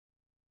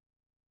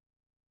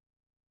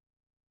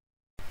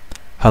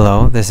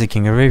Hello, this is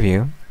King of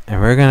Review, and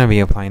we're going to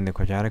be applying the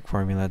quadratic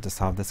formula to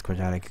solve this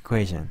quadratic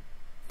equation.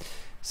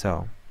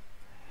 So,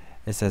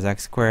 it says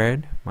x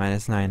squared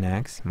minus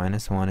 9x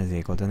minus 1 is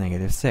equal to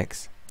negative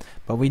 6.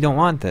 But we don't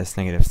want this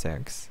negative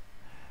 6,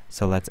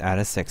 so let's add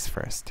a 6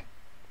 first.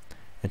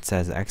 It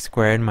says x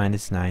squared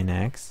minus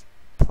 9x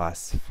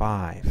plus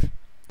 5.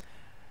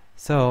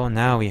 So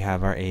now we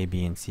have our a,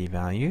 b, and c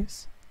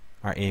values.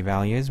 Our a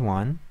value is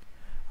 1,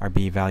 our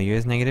b value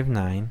is negative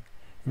 9,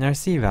 and our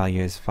c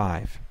value is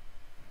 5.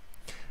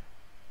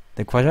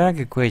 The quadratic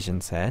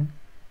equation said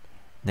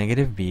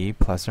negative b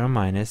plus or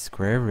minus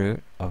square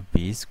root of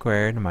b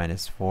squared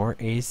minus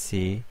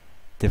 4ac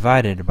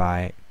divided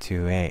by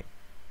 2a.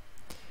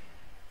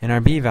 And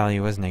our b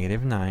value was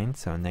negative 9,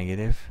 so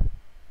negative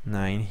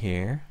 9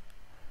 here,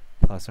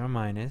 plus or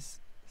minus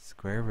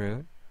square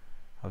root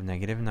of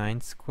negative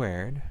 9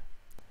 squared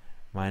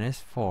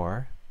minus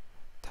 4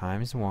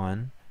 times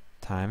 1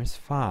 times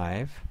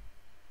 5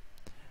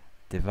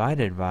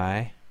 divided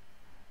by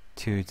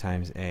 2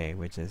 times a,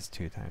 which is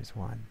 2 times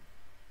 1.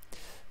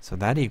 So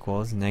that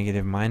equals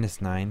negative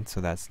minus 9,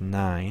 so that's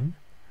 9,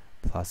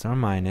 plus or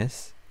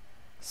minus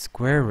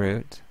square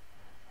root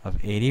of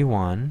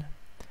 81,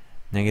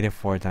 negative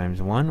 4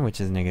 times 1,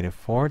 which is negative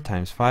 4,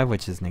 times 5,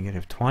 which is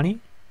negative 20,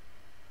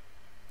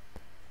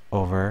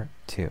 over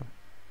 2.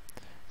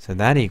 So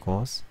that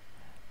equals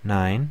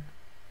 9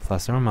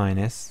 plus or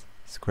minus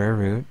square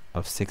root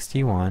of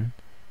 61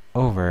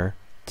 over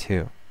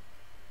 2.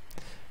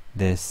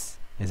 This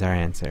is our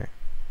answer.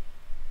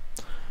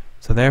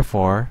 So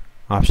therefore,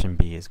 option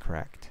B is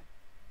correct.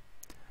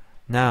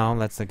 Now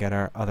let's look at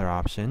our other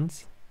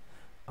options.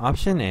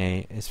 Option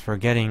A is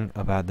forgetting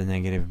about the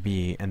negative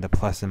b and the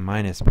plus and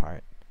minus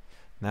part.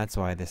 That's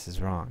why this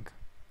is wrong.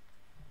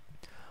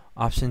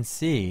 Option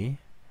C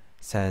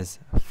says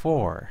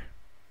 4.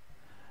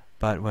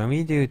 But when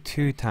we do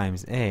 2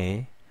 times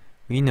a,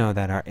 we know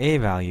that our a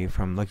value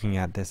from looking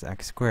at this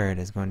x squared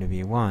is going to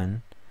be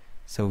 1,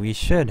 so we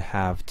should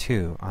have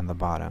 2 on the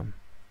bottom.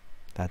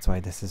 That's why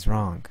this is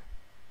wrong.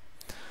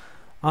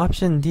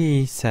 Option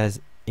D says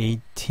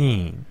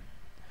 18.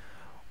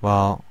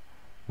 Well,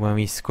 when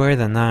we square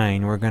the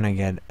 9, we're going to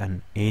get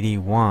an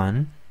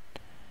 81,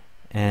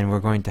 and we're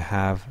going to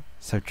have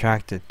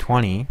subtracted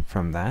 20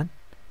 from that.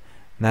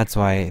 That's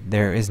why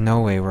there is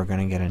no way we're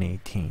going to get an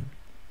 18.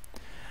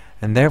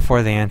 And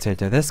therefore the answer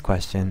to this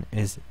question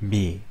is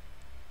B.